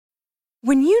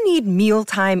When you need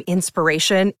mealtime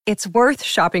inspiration, it's worth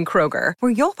shopping Kroger,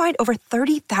 where you'll find over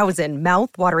 30,000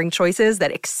 mouth-watering choices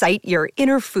that excite your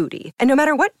inner foodie. And no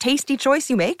matter what tasty choice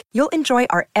you make, you'll enjoy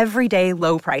our everyday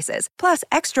low prices, plus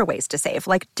extra ways to save,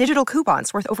 like digital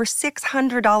coupons worth over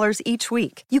 $600 each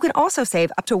week. You can also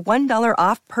save up to $1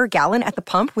 off per gallon at the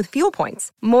pump with fuel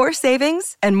points. More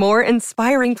savings and more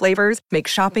inspiring flavors make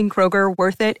shopping Kroger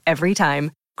worth it every time.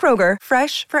 Kroger,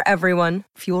 fresh for everyone.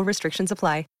 Fuel restrictions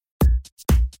apply.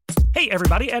 Hey,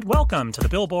 everybody, and welcome to the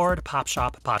Billboard Pop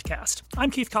Shop Podcast. I'm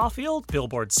Keith Caulfield,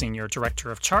 Billboard's Senior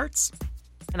Director of Charts.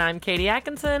 And I'm Katie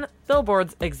Atkinson,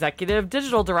 Billboard's Executive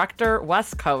Digital Director,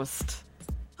 West Coast.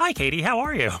 Hi, Katie. How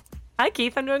are you? Hi,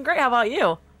 Keith. I'm doing great. How about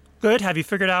you? Good. Have you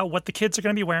figured out what the kids are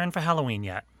going to be wearing for Halloween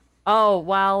yet? Oh,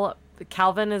 well,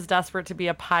 Calvin is desperate to be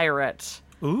a pirate.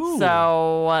 Ooh.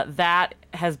 So that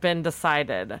has been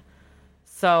decided.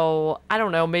 So, I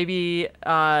don't know, maybe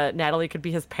Natalie could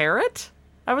be his parrot?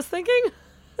 I was thinking.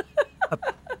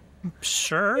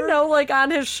 Sure. You know, like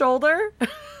on his shoulder.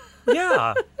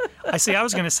 Yeah. I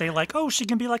was going to say like, oh, she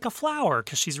can be like a flower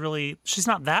because she's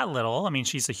not that little. I mean,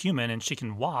 she's a human and she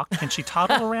can walk. Can she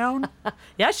toddle around?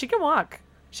 Yeah, she can walk.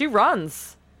 She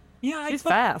runs. Yeah. She's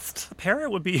fast. A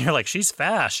parrot would be like, she's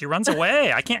fast. She runs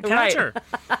away. I can't catch her.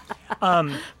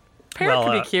 Parrot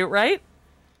could be cute, right?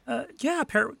 Yeah,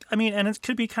 parrot. I mean, and it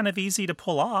could be kind of easy to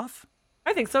pull off.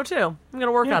 I think so, too. I'm going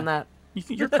to work on that.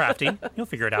 You're crafty. You'll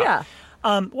figure it out. Yeah.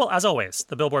 Well, as always,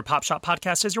 the Billboard Pop Shop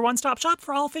Podcast is your one-stop shop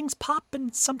for all things pop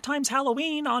and sometimes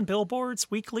Halloween on Billboard's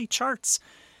weekly charts.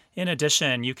 In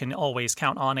addition, you can always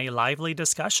count on a lively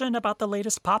discussion about the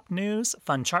latest pop news,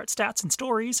 fun chart stats and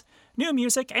stories, new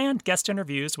music, and guest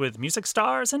interviews with music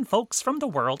stars and folks from the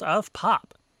world of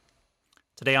pop.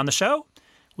 Today on the show,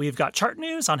 we've got chart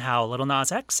news on how Lil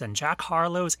Nas X and Jack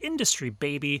Harlow's Industry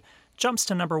Baby jumps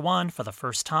to number 1 for the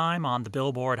first time on the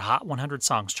Billboard Hot 100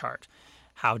 Songs chart,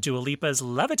 how Dua Lipa's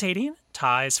Levitating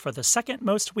ties for the second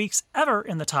most weeks ever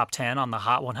in the top 10 on the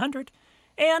Hot 100,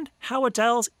 and how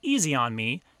Adele's Easy on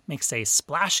Me makes a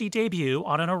splashy debut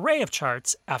on an array of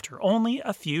charts after only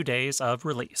a few days of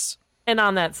release. And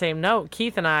on that same note,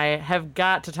 Keith and I have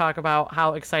got to talk about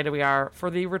how excited we are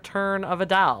for the return of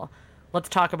Adele. Let's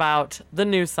talk about the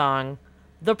new song,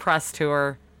 the press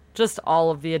tour, just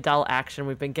all of the Adele action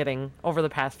we've been getting over the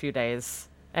past few days,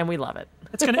 and we love it.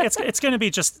 It's gonna be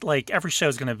just like every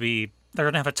show's gonna be. They're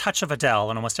gonna have a touch of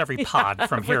Adele in almost every pod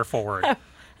from here forward.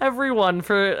 Everyone,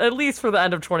 at least for the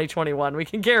end of 2021, we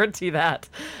can guarantee that.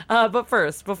 But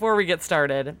first, before we get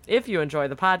started, if you enjoy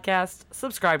the podcast,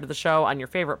 subscribe to the show on your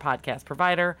favorite podcast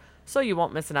provider so you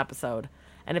won't miss an episode.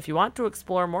 And if you want to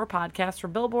explore more podcasts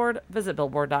from Billboard, visit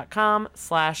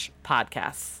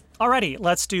billboard.com/podcasts. Alrighty,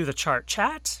 let's do the chart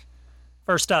chat.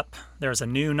 First up, there's a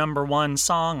new number 1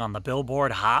 song on the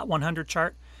Billboard Hot 100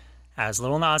 chart as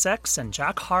Lil Nas X and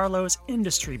Jack Harlow's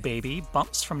Industry Baby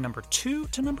bumps from number 2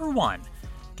 to number 1,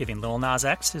 giving Lil Nas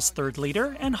X his third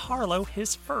leader and Harlow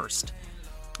his first.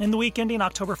 In the week ending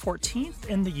October 14th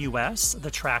in the US,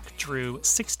 the track drew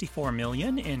 64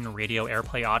 million in radio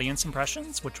airplay audience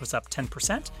impressions, which was up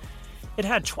 10%. It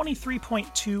had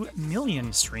 23.2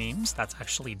 million streams, that's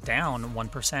actually down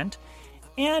 1%,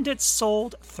 and it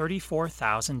sold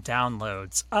 34,000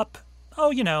 downloads, up,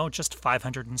 just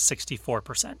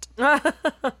 564%. And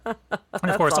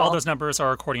of course, all those numbers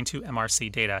are according to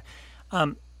MRC data.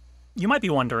 You might be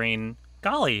wondering,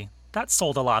 golly, that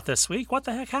sold a lot this week. What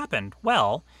the heck happened?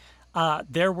 Well,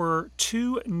 there were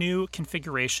 2 new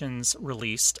configurations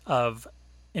released of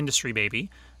Industry Baby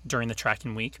during the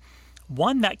tracking week.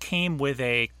 One that came with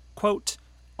a, quote,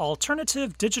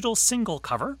 alternative digital single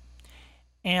cover,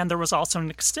 and there was also an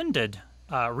extended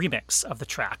remix of the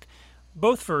track.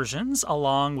 Both versions,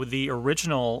 along with the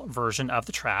original version of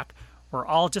the track, were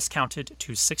all discounted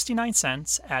to 69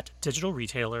 cents at digital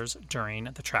retailers during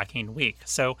the tracking week.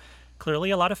 So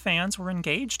clearly a lot of fans were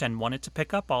engaged and wanted to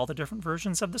pick up all the different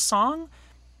versions of the song,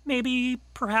 maybe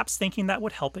perhaps thinking that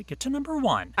would help it get to number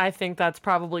 1. I think that's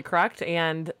probably correct.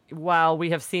 And while we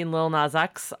have seen Lil Nas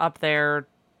X up there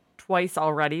twice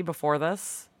already before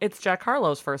this, it's Jack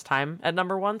Harlow's first time at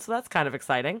number 1, so that's kind of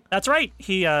exciting. That's right.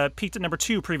 He peaked at number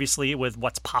 2 previously with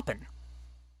What's Poppin'.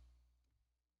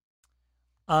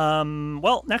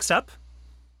 Well, next up,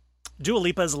 Dua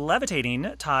Lipa's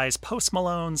Levitating ties Post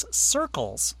Malone's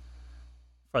Circles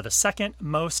for the second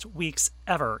most weeks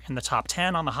ever in the top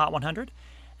 10 on the Hot 100,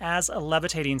 as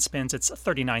Levitating spends its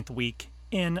 39th week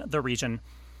in the region.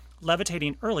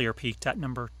 Levitating earlier peaked at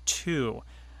number 2.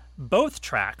 Both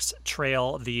tracks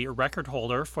trail the record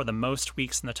holder for the most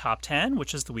weeks in the top 10,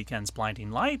 which is The Weeknd's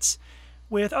Blinding Lights,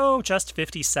 with, just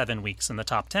 57 weeks in the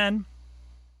top 10.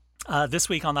 This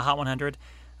week on the Hot 100,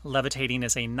 Levitating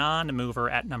is a non-mover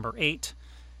at number 8.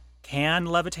 Can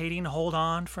Levitating hold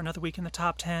on for another week in the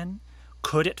top 10?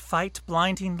 Could it fight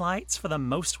Blinding Lights for the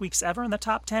most weeks ever in the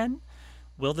top 10?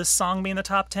 Will this song be in the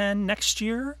top 10 next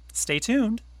year? Stay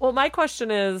tuned. Well, my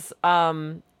question is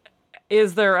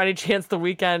there any chance The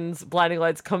Weeknd's Blinding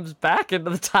Lights comes back into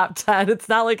the top 10? It's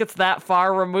not like it's that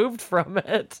far removed from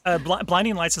it.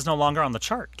 Blinding Lights is no longer on the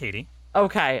chart, Katie.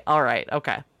 Okay, all right,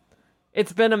 okay.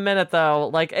 It's been a minute, though.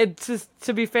 Like, it's just,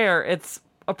 to be fair, it's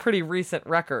a pretty recent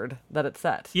record that it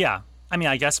set. Yeah. I mean,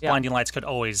 I guess Blinding Lights could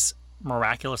always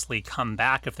miraculously come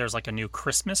back if there's like a new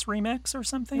Christmas remix or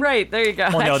something. Right, there you go.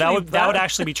 Well, no, that would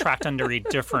actually be tracked under a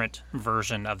different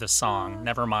version of the song.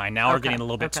 Never mind. Now we're getting a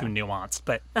little bit too nuanced.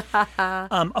 But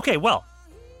okay, well,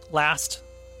 last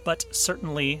but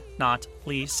certainly not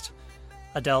least,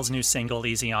 Adele's new single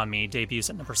 "Easy on Me"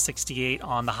 debuts at number 68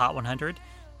 on the Hot 100,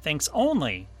 thanks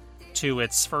only to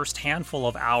its first handful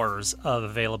of hours of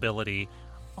availability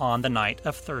on the night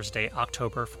of Thursday,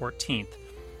 October 14th.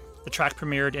 The track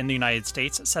premiered in the United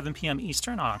States at 7 p.m.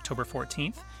 Eastern on October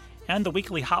 14th, and the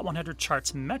weekly Hot 100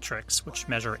 charts metrics, which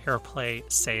measure airplay,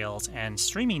 sales, and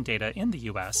streaming data in the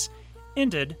U.S.,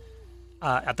 ended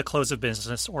at the close of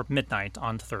business or midnight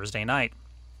on Thursday night.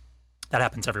 That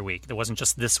happens every week. It wasn't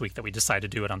just this week that we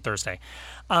decided to do it on Thursday.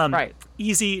 Right.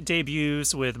 Easy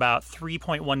debuts with about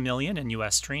 3.1 million in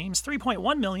U.S. streams,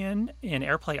 3.1 million in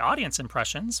airplay audience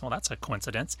impressions. Well, that's a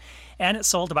coincidence. And it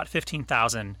sold about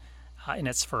 15,000 in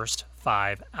its first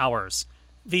 5 hours.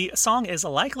 The song is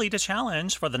likely to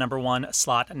challenge for the number 1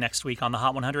 slot next week on the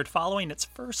Hot 100 following its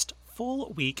first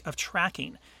full week of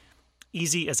tracking.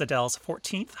 Easy is Adele's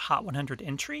 14th Hot 100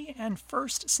 entry and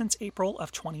first since April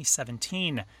of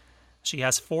 2017. She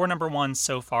has 4 number 1s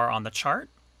so far on the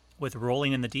chart, with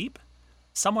Rolling in the Deep,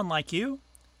 Someone Like You,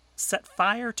 Set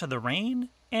Fire to the Rain,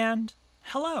 and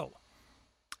Hello.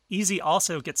 Easy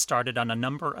also gets started on a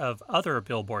number of other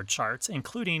Billboard charts,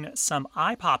 including some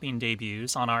eye-popping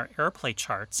debuts on our airplay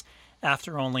charts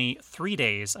after only 3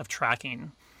 days of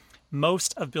tracking.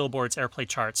 Most of Billboard's airplay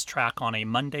charts track on a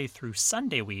Monday through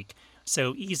Sunday week,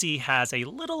 so Easy has a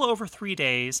little over 3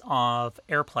 days of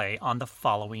airplay on the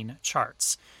following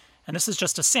charts. And this is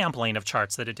just a sampling of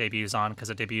charts that it debuts on, because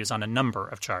it debuts on a number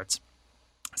of charts.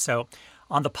 So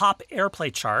on the pop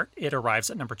airplay chart, it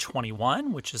arrives at number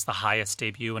 21, which is the highest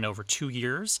debut in over 2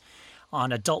 years.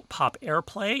 On adult pop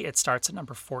airplay, it starts at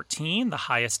number 14, the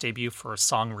highest debut for a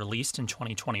song released in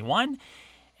 2021.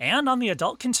 And on the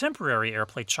adult contemporary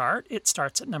airplay chart, it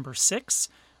starts at number 6,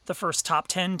 the first top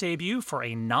 10 debut for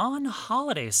a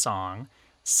non-holiday song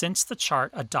since the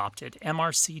chart adopted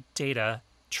MRC data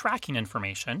tracking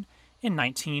information in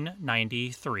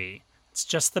 1993. It's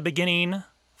just the beginning,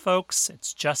 folks.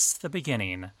 It's just the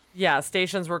beginning. Yeah,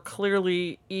 stations were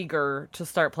clearly eager to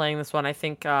start playing this one. I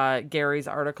think Gary's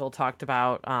article talked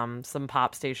about some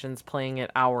pop stations playing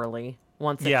it hourly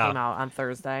once it came out on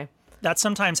Thursday. That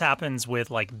sometimes happens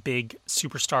with like big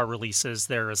superstar releases.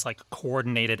 There is like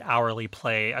coordinated hourly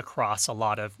play across a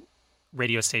lot of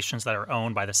radio stations that are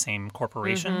owned by the same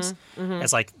corporations.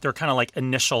 As like they're kind of like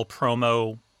initial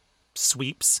promo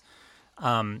sweeps.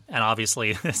 And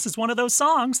obviously this is one of those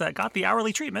songs that got the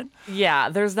hourly treatment. Yeah,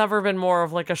 there's never been more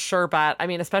of like a sure bet. I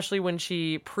mean, especially when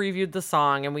she previewed the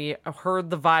song and we heard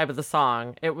the vibe of the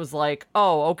song, it was like,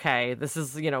 oh, okay, this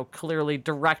is, clearly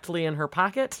directly in her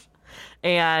pocket.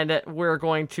 And we're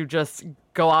going to just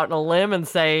go out on a limb and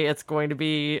say it's going to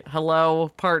be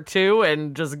Hello Part 2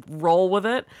 and just roll with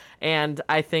it. And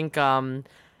I think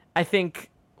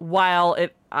while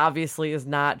it obviously is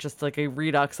not just like a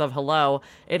redux of Hello,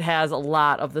 it has a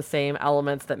lot of the same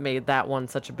elements that made that one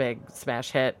such a big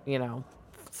smash hit,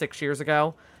 6 years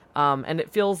ago. And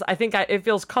it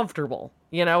feels comfortable.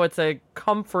 It's a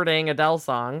comforting Adele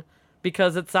song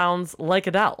because it sounds like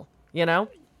Adele,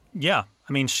 Yeah.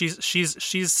 I mean, she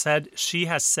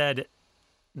has said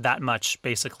that much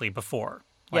basically before.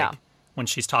 When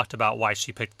she's talked about why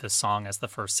she picked this song as the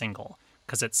first single,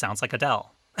 because it sounds like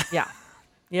Adele. Yeah.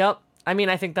 Yep. I mean,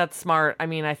 I think that's smart. I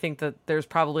mean, I think that there's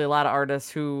probably a lot of artists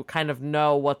who kind of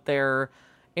know what their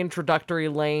introductory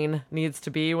lane needs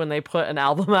to be when they put an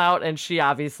album out, and she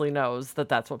obviously knows that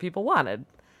that's what people wanted.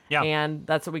 Yeah. And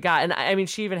that's what we got. And I mean,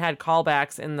 she even had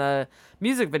callbacks in the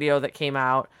music video that came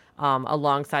out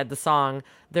alongside the song.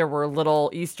 There were little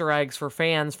Easter eggs for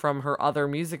fans from her other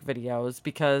music videos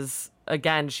because,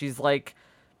 again, she's like,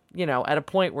 at a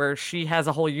point where she has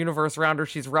a whole universe around her.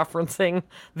 She's referencing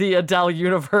the Adele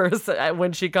universe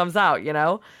when she comes out,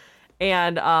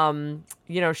 And,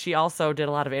 she also did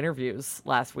a lot of interviews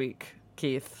last week,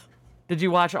 Keith. Did you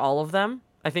watch all of them?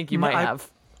 I think you might have.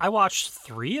 I watched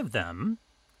 3 of them.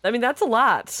 I mean, that's a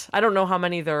lot. I don't know how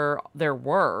many there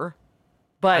were,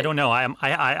 but I don't know.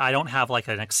 I don't have like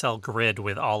an Excel grid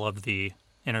with all of the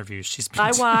interviews she's been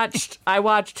I doing.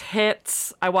 watched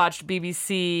Hits, I watched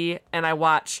BBC, and I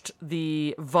watched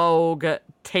the Vogue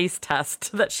taste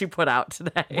test that she put out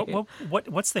today.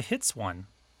 What's the Hits one?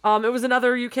 It was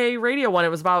another UK radio one. It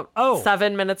was about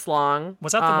 7 minutes long.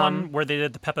 Was that the one where they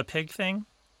did the Peppa Pig thing?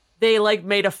 They like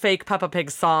made a fake Peppa Pig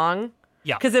song.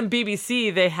 Yeah. Because in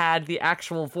BBC, they had the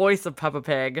actual voice of Peppa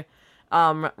Pig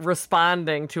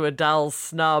responding to Adele's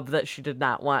snub that she did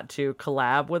not want to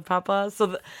collab with Peppa.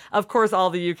 So, of course, all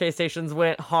the UK stations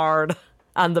went hard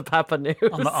on the Peppa news.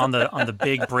 On the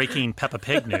big breaking Peppa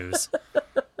Pig news.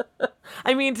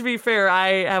 I mean, to be fair,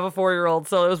 I have a 4-year-old,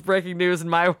 so it was breaking news in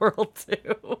my world,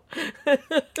 too.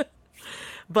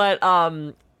 But,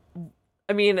 I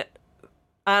mean,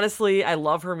 honestly, I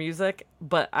love her music,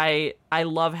 but I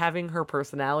love having her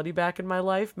personality back in my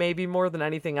life, maybe more than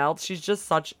anything else. She's just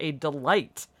such a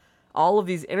delight. All of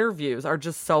these interviews are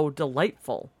just so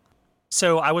delightful.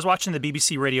 So I was watching the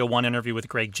BBC Radio 1 interview with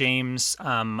Greg James.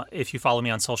 If you follow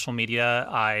me on social media,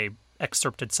 I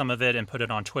excerpted some of it and put it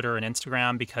on Twitter and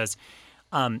Instagram because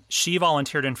she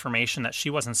volunteered information that she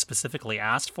wasn't specifically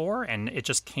asked for, and it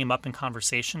just came up in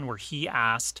conversation where he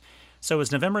asked, so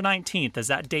is November 19th, is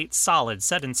that date solid,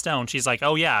 set in stone? She's like,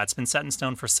 oh yeah, it's been set in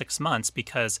stone for 6 months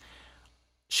because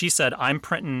she said, I'm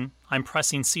pressing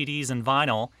CDs and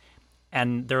vinyl,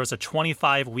 and there was a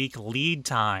 25-week lead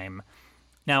time.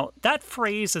 Now, that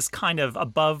phrase is kind of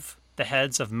above the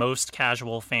heads of most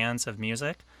casual fans of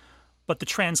music, but the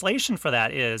translation for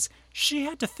that is she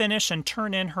had to finish and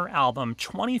turn in her album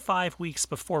 25 weeks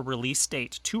before release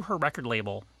date to her record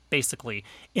label, basically,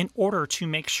 in order to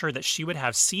make sure that she would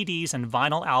have CDs and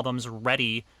vinyl albums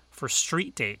ready for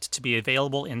street date to be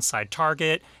available inside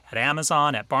Target, at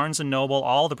Amazon, at Barnes & Noble,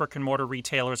 all the brick and mortar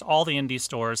retailers, all the indie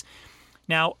stores.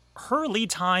 Now, her lead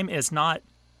time is not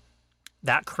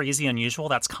that crazy unusual.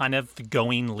 That's kind of the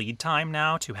going lead time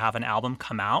now to have an album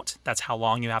come out. That's how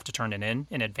long you have to turn it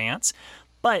in advance.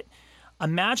 But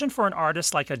imagine for an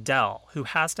artist like Adele, who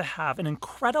has to have an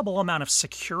incredible amount of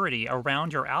security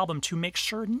around your album to make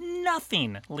sure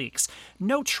nothing leaks.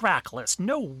 No track list,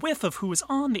 no whiff of who is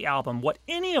on the album, what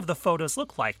any of the photos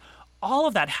look like. All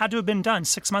of that had to have been done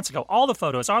 6 months ago. All the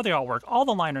photos, all the artwork, all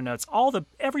the liner notes,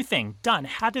 everything done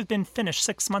had to have been finished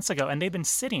 6 months ago, and they've been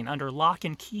sitting under lock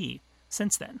and key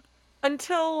since then.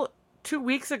 Until 2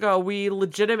 weeks ago, we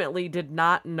legitimately did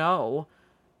not know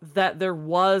that there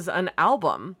was an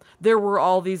album. There were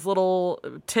all these little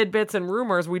tidbits and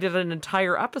rumors. We did an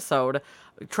entire episode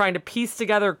trying to piece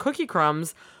together cookie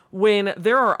crumbs when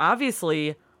there are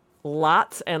obviously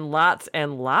lots and lots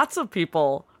and lots of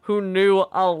people who knew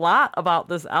a lot about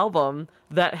this album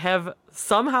that have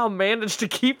somehow managed to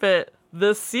keep it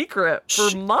this secret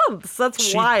for months.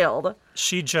 That's wild.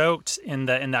 She joked in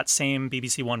that same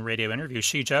BBC One radio interview.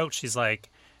 She joked. She's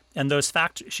like,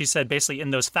 she said basically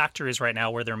in those factories right now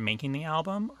where they're making the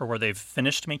album or where they've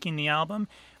finished making the album,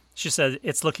 she said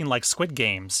it's looking like Squid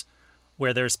Games,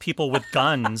 where there's people with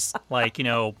guns, like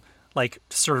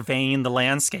surveying the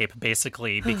landscape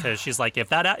basically, because she's like,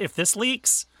 if this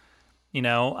leaks,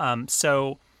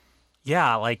 so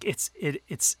yeah, like it's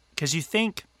because you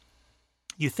think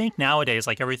nowadays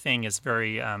like everything is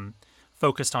very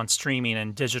focused on streaming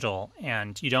and digital,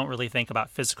 and you don't really think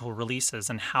about physical releases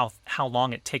and how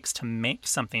long it takes to make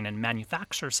something and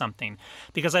manufacture something.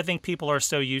 Because I think people are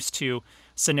so used to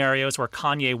scenarios where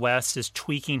Kanye West is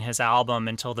tweaking his album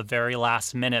until the very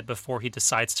last minute before he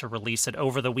decides to release it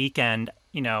over the weekend.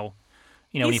 He's when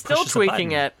he still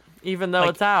tweaking it, even though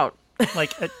it's out.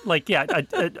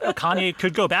 Kanye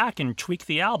could go back and tweak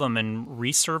the album and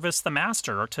reservice the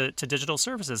master to digital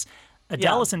services.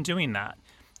 Adele isn't doing that.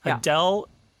 Yeah. Adele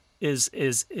is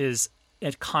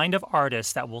a kind of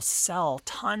artist that will sell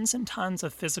tons and tons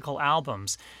of physical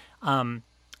albums. And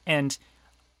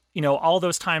all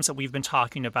those times that we've been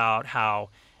talking about how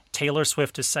Taylor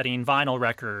Swift is setting vinyl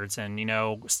records and,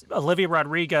 Olivia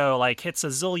Rodrigo hits a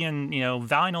zillion,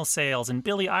 vinyl sales, and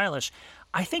Billie Eilish,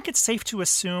 I think it's safe to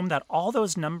assume that all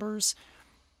those numbers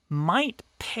might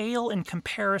pale in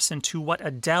comparison to what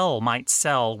Adele might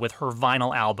sell with her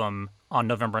vinyl album on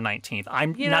November 19th.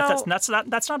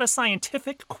 That's not a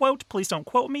scientific quote. Please don't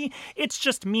quote me. It's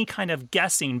just me kind of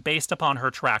guessing based upon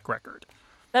her track record.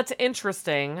 That's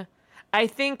interesting. I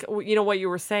think, what you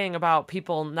were saying about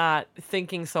people not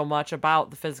thinking so much about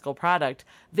the physical product,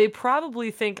 they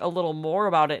probably think a little more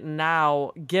about it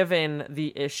now, given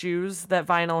the issues that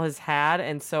vinyl has had.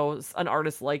 And so an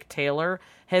artist like Taylor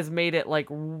has made it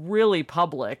really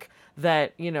public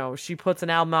that, she puts an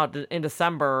album out in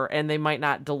December and they might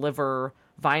not deliver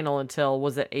vinyl until,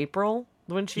 was it April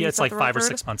when she Yeah, it's set like the 5 or record?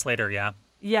 6 months later, yeah.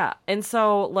 Yeah, and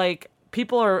so, like,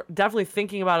 people are definitely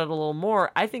thinking about it a little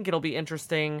more. I think it'll be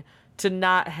interesting to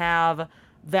not have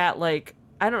that, like,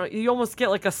 I don't know, you almost get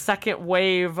like a second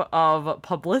wave of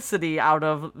publicity out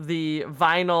of the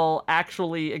vinyl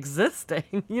actually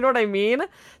existing. You know what I mean?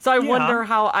 So I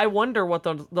wonder what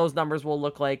those numbers will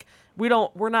look like. We're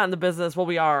not in the business. Well,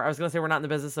 we are. I was going to say we're not in the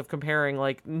business of comparing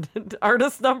like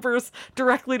artist numbers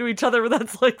directly to each other, but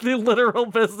that's like the literal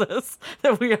business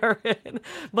that we are in.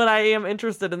 But I am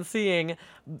interested in seeing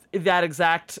that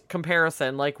exact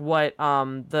comparison, like what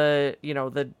the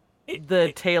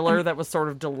Taylor that was sort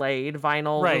of delayed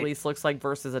vinyl release looks like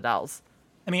versus Adele's.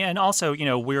 I mean, and also,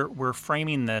 we're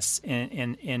framing this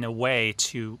in a way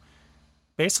to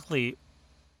basically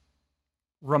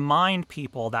remind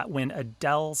people that when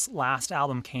Adele's last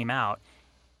album came out,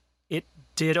 it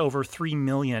did over 3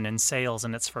 million in sales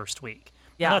in its first week.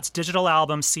 Yeah. Now, that's digital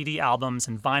albums, CD albums,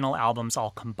 and vinyl albums all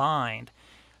combined.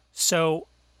 So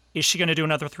is she going to do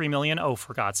another 3 million? Oh,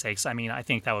 for God's sakes. I mean, I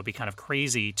think that would be kind of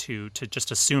crazy to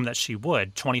just assume that she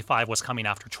would. 25 was coming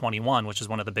after 21, which is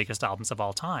one of the biggest albums of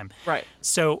all time. Right.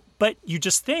 So, but you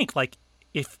just think, like,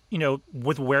 if,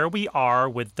 with where we are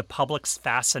with the public's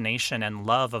fascination and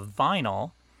love of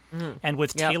vinyl, and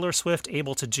with Taylor Swift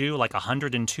able to do like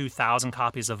 102,000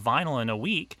 copies of vinyl in a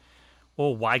week,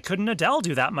 well, why couldn't Adele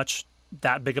do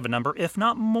that big of a number, if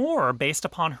not more, based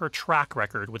upon her track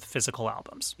record with physical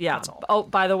albums? Yeah. That's all. Oh,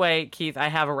 by the way, Keith, I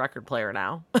have a record player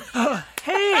now.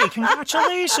 Hey,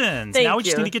 congratulations. Thank now we you.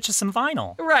 just need to get you some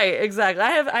vinyl. Right, exactly.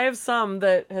 I have some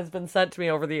that has been sent to me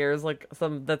over the years, like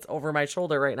some that's over my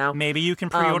shoulder right now. Maybe you can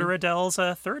pre-order Adele's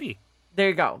 30. There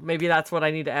you go. Maybe that's what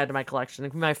I need to add to my collection.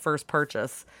 It can be my first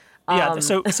purchase. Yeah.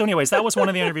 So anyways, that was one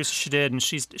of the interviews she did, and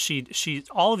she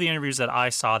all of the interviews that I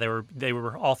saw, they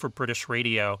were all for British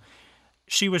radio.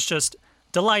 She was just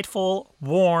delightful,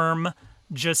 warm,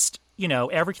 just,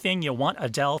 everything you want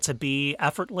Adele to be,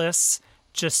 effortless.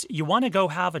 Just, you want to go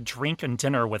have a drink and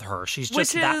dinner with her. She's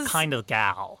just that kind of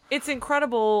gal. It's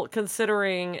incredible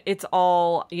considering it's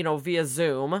all, via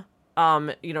Zoom.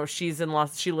 She lives in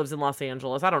Los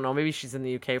Angeles. I don't know, maybe she's in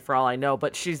the UK for all I know,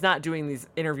 but she's not doing these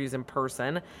interviews in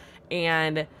person.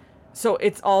 And so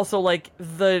it's also like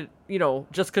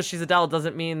just because she's Adele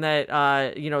doesn't mean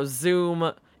that,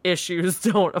 Zoom issues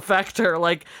don't affect her.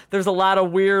 Like, there's a lot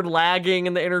of weird lagging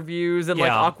in the interviews and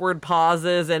like awkward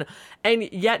pauses, and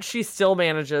yet she still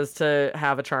manages to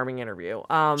have a charming interview.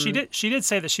 She did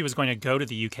say that she was going to go to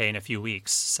the UK in a few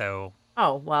weeks. So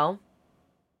well,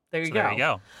 there you go. There you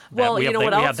go. Well, we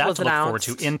what else have that was to look announced?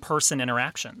 forward to, in-person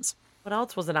interactions. What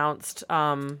else was announced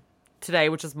today,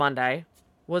 which is Monday,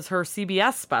 was her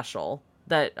CBS special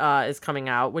that is coming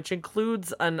out, which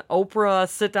includes an Oprah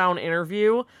sit-down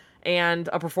interview and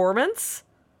a performance.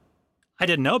 I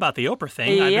didn't know about the Oprah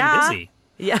thing. I've been busy.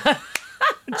 Yeah.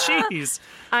 Jeez.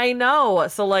 I know.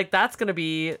 So, like, that's going to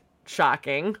be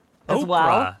shocking as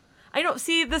well. I know.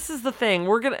 See, this is the thing.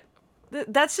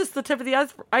 That's just the tip of the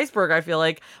iceberg, I feel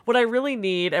like. What I really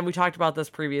need, and we talked about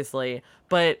this previously,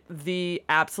 but the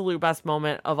absolute best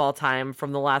moment of all time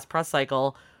from the last press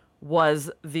cycle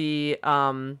was the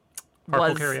Carpool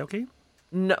karaoke?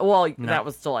 No, that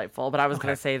was delightful, but I was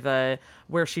going to say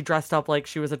where she dressed up like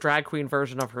she was a drag queen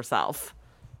version of herself.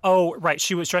 Oh, right.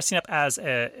 She was dressing up as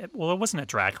it wasn't a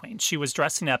drag queen. She was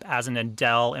dressing up as an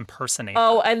Adele impersonator.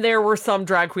 Oh, and there were some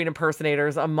drag queen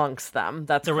impersonators amongst them.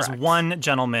 There was one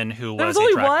gentleman who was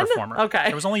a drag performer. Okay.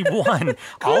 There was only one.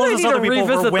 All of those other people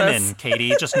were women, this.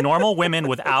 Katie. Just normal women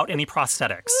without any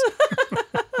prosthetics.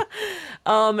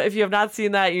 If you have not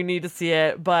seen that, you need to see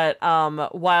it. But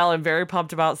while I'm very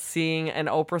pumped about seeing an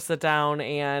Oprah sit down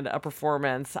and a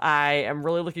performance, I am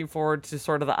really looking forward to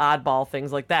sort of the oddball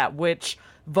things like that, which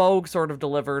Vogue sort of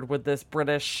delivered with this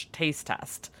British taste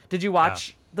test. Did you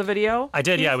watch the video? I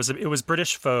did, yeah. It was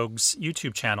British Vogue's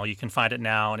YouTube channel. You can find it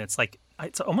now, and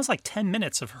it's almost like 10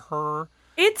 minutes of her.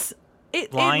 It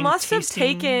must have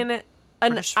taken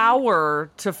an hour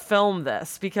to film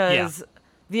this because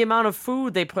the amount of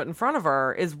food they put in front of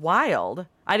her is wild.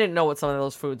 I didn't know what some of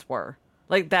those foods were.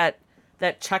 Like that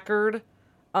checkered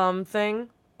thing.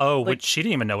 Oh, which she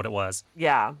didn't even know what it was.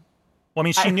 Yeah. Well, I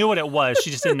mean, she knew what it was.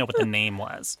 She just didn't know what the name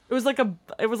was. It was like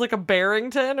a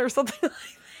Barrington or something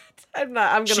like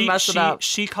that. I'm gonna mess it up.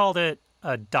 She called it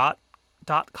a dot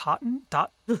cotton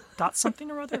dot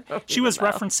something or other. She was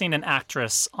referencing an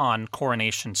actress on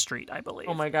Coronation Street, I believe.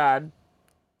 Oh my God.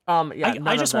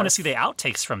 I just want to see the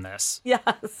outtakes from this. Yes,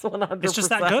 100%. It's just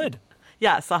that good.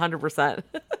 Yes, 100%.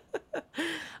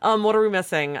 What are we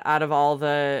missing out of all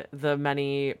the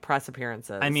many press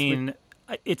appearances? I mean,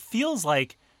 it feels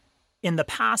like in the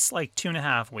past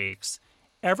 2.5 weeks,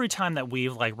 every time that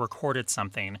we've like recorded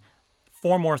something,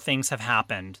 4 more things have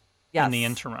happened in the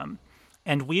interim.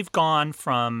 And we've gone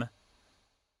from,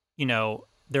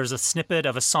 there's a snippet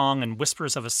of a song and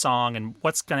whispers of a song and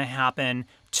what's going to happen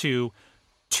to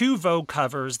 2 Vogue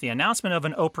covers, the announcement of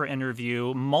an Oprah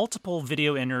interview, multiple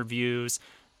video interviews,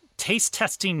 taste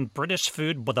testing British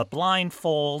food with a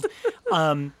blindfold,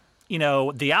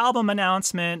 the album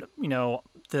announcement,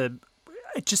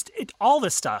 all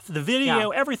this stuff, the video,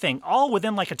 everything, all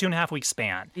within like a 2.5-week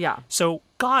span. Yeah. So,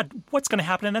 God, what's going to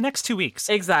happen in the next 2 weeks?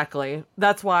 Exactly.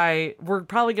 That's why we're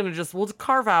probably going to we'll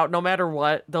carve out, no matter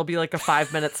what, there'll be like a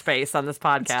 5-minute space on this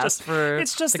podcast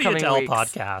it's just the coming Adele weeks.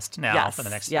 podcast now for the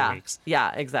next 2 weeks.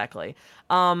 Yeah, exactly.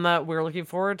 We're looking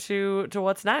forward to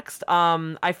what's next.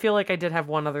 I feel like I did have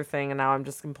one other thing, and now I'm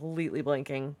just completely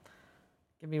blanking.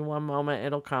 Give me one moment.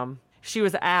 It'll come. She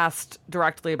was asked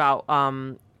directly about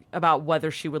whether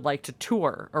she would like to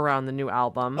tour around the new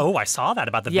album. Oh, I saw that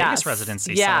about the Vegas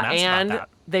residency. Yeah, Someone asked and about that.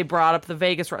 They brought up the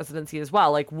Vegas residency as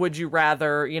well. Like, would you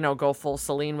rather, go full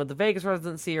Celine with the Vegas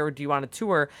residency, or do you want to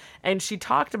tour? And she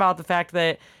talked about the fact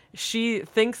that she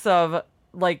thinks of,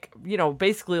 like,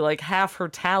 basically like half her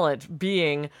talent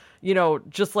being,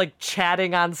 just like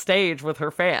chatting on stage with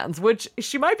her fans, which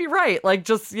she might be right. Like,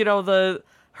 just,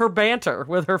 her banter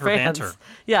with her fans. Banter.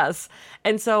 Yes.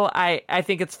 And so I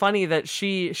think it's funny that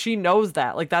she knows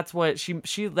that. Like, that's what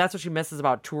that's what she misses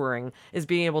about touring, is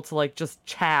being able to like just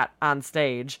chat on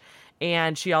stage.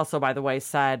 And she also, by the way,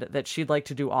 said that she'd like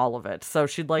to do all of it. So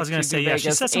she'd like to do Vegas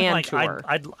she said something and like, tour.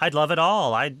 I'd love it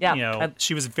all.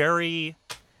 She was very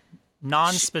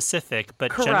non-specific, but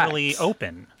Correct. generally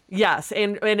open. Yes,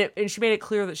 and she made it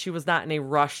clear that she was not in a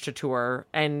rush to tour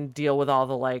and deal with all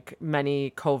the like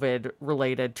many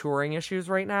COVID-related touring issues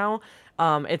right now.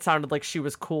 It sounded like she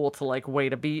was cool to like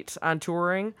wait a beat on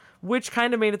touring, which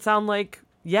kind of made it sound like,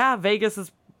 Vegas is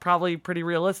probably pretty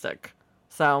realistic.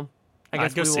 So I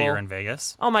guess I'd go see her in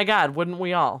Vegas. Oh my God, wouldn't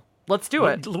we all? Let's do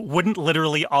it. Wouldn't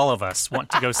literally all of us want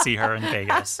to go see her in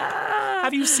Vegas?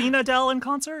 Have you seen Adele in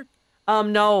concert?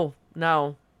 No.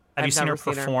 Have you seen her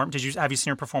perform? Have you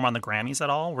seen her perform on the Grammys at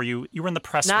all? Were you were in the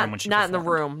press room when she not performed? in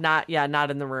the room. Not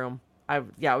in the room. It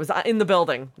was in the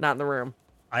building, not in the room.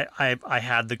 I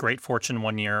had the great fortune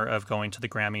one year of going to the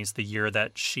Grammys the year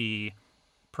that she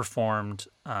performed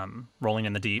Rolling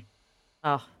in the Deep.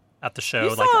 Oh. At the show.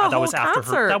 You saw that was after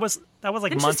concert. her. That was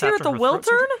like Didn't months you see her after at the her throat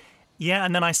surgery. Wiltern? Yeah,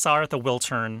 and then I saw her at the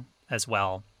Wiltern as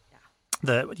well.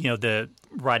 Yeah. The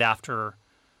right after.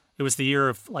 It was the year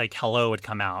of like Hello had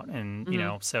come out, and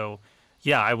so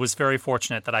I was very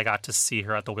fortunate that I got to see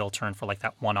her at the Wiltern for like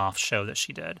that one-off show that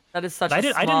she did. That is such I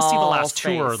didn't see the last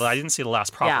space. tour. I didn't see the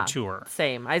last proper tour.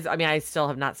 Same. I mean, I still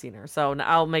have not seen her, so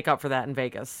I'll make up for that in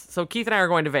Vegas. So Keith and I are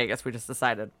going to Vegas. We just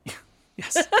decided.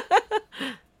 Yes.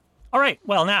 All right.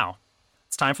 Well, now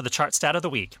it's time for the chart stat of the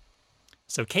week.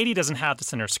 So Katie doesn't have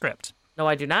this in her script. No,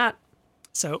 I do not.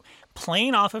 So,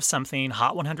 playing off of something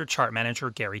Hot 100 chart manager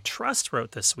Gary Trust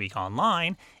wrote this week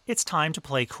online, it's time to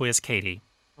play Quiz Katie.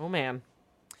 Oh, man.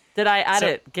 Did I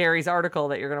edit Gary's article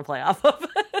that you're going to play off of?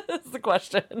 That's the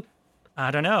question. I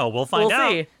don't know. We'll find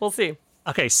out. We'll see.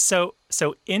 Okay, so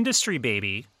Industry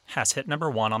Baby has hit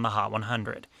number 1 on the Hot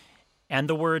 100. And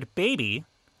the word baby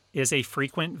is a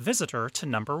frequent visitor to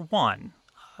number 1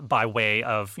 by way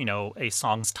of, a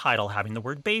song's title having the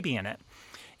word baby in it,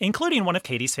 including one of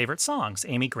Katie's favorite songs,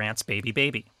 Amy Grant's Baby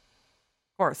Baby.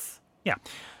 Of course. Yeah.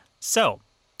 So,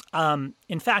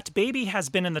 in fact, Baby has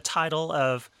been in the title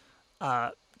of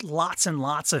lots and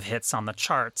lots of hits on the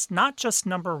charts, not just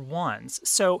number 1s.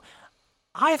 So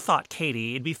I thought,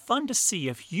 Katie, it'd be fun to see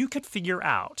if you could figure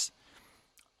out,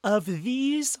 of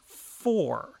these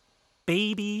 4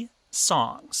 Baby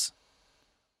songs,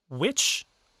 which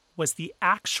was the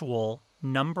actual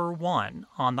number 1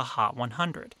 on the Hot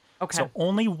 100. Okay. So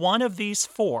only one of these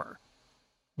 4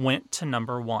 went to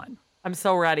number 1. I'm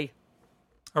so ready.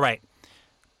 All right.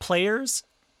 Players,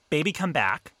 Baby Come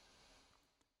Back.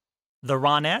 The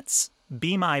Ronettes,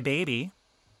 Be My Baby.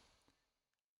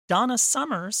 Donna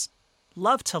Summer's,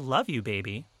 Love to Love You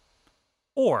Baby.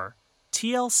 Or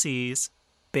TLC's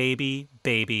Baby,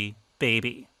 Baby,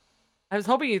 Baby. I was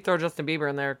hoping you'd throw Justin Bieber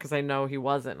in there because I know he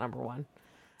wasn't number 1.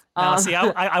 Now, see,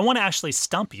 I want to actually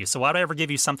stump you, so why would I ever give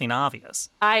you something obvious?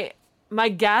 My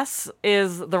guess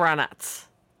is the Ronettes.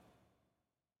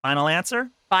 Final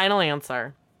answer? Final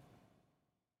answer.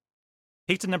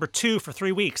 Peaked at number 2 for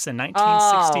 3 weeks in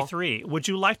 1963. Would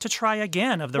you like to try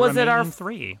again of the remaining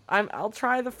 3? I'll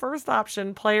try the first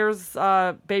option. Players,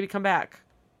 Baby Come Back.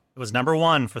 It was number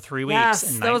 1 for 3 weeks Yes,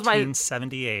 in that was my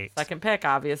 1978. Second pick,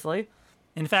 obviously.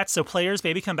 In fact, so Players'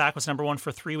 Baby Come Back was number 1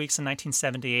 for 3 weeks in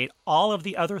 1978. All of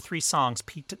the other 3 songs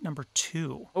peaked at number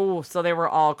 2. Oh, so they were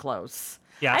all close.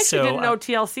 Yeah, I actually so, didn't know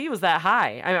TLC was that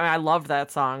high. I mean, I loved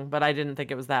that song, but I didn't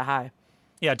think it was that high.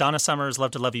 Yeah, Donna Summer's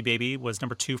Love to Love You Baby was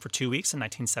number 2 for 2 weeks in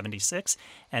 1976.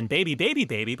 And Baby, Baby,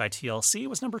 Baby by TLC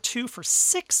was number 2 for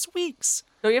 6 weeks.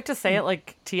 Don't you have to say it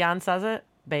like Tian says it?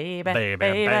 Baby, Baby,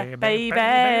 baby, baby,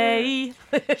 baby.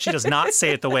 She does not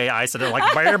say it the way I said it,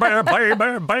 like, baby, baby,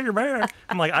 baby, baby.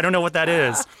 I'm like, I don't know what that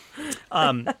is.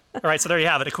 All right, so there you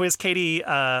have it. A Quiz Katie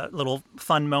little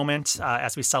fun moment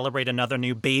as we celebrate another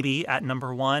new baby at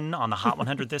number 1 on the Hot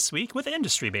 100 this week with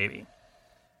Industry Baby.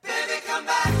 Baby, come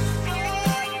back.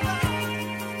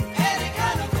 Any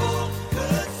kind of fool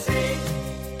could see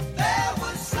there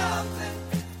was something.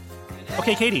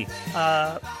 Okay, Katie,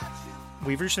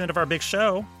 we've reached the end of our big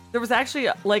show. There was actually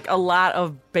like a lot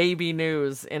of baby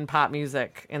news in pop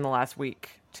music in the last week,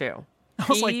 too. I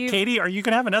was like, Katie, are you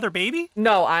going to have another baby?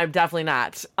 No, I'm definitely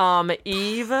not.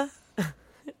 Eve,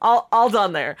 all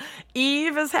done there.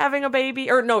 Eve is having a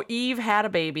baby, or no, Eve had a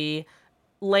baby.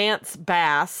 Lance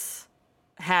Bass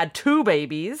had 2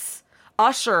 babies.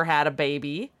 Usher had a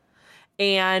baby.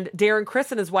 And Darren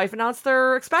Criss and his wife announced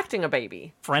they're expecting a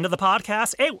baby. Friend of the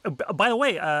podcast. Hey, by the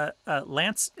way,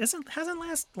 Lance hasn't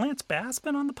Lance Bass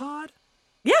been on the pod?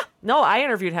 Yeah, no, I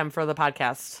interviewed him for the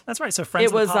podcast. That's right. So friends.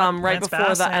 It was of the pod, right Lance before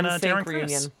Bass the and, NSYNC Darren reunion.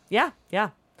 Criss. Yeah.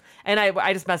 And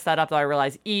I just messed that up though. I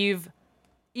realized Eve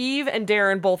and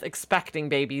Darren both expecting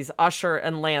babies. Usher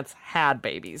and Lance had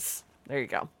babies. There you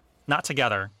go. Not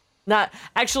together. Not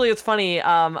actually. It's funny.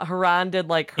 Haran did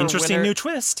like her Interesting new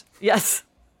twist. Yes.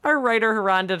 Our writer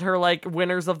Haran did her like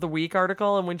winners of the week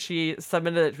article, and when she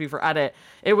submitted it to me for edit,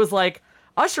 it was like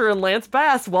Usher and Lance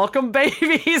Bass welcome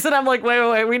babies, and I'm like,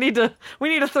 wait, we need to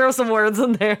throw some words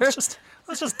in there. Let's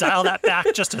just dial that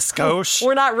back just a skosh.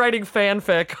 We're not writing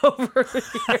fanfic over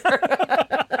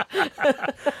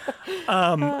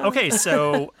here. Okay,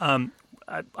 so I'm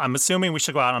assuming we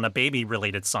should go out on a baby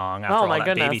related song after all that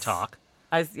goodness. baby talk.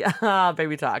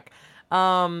 Baby talk.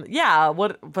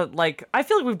 But like, I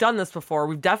feel like we've done this before.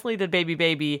 We've definitely did Baby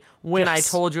Baby when Yes. I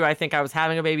told you I think I was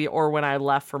having a baby, or when I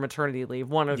left for maternity leave.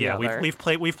 One or the Yeah, other. we've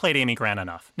played Amy Grant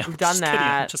enough. No, We've done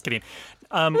that. Just kidding.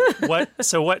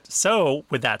 So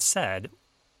with that said,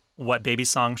 what baby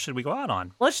song should we go out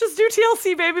on? Let's just do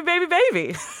TLC Baby Baby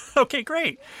Baby. Okay,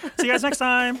 great. See you guys next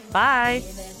time. Bye.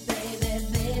 Baby,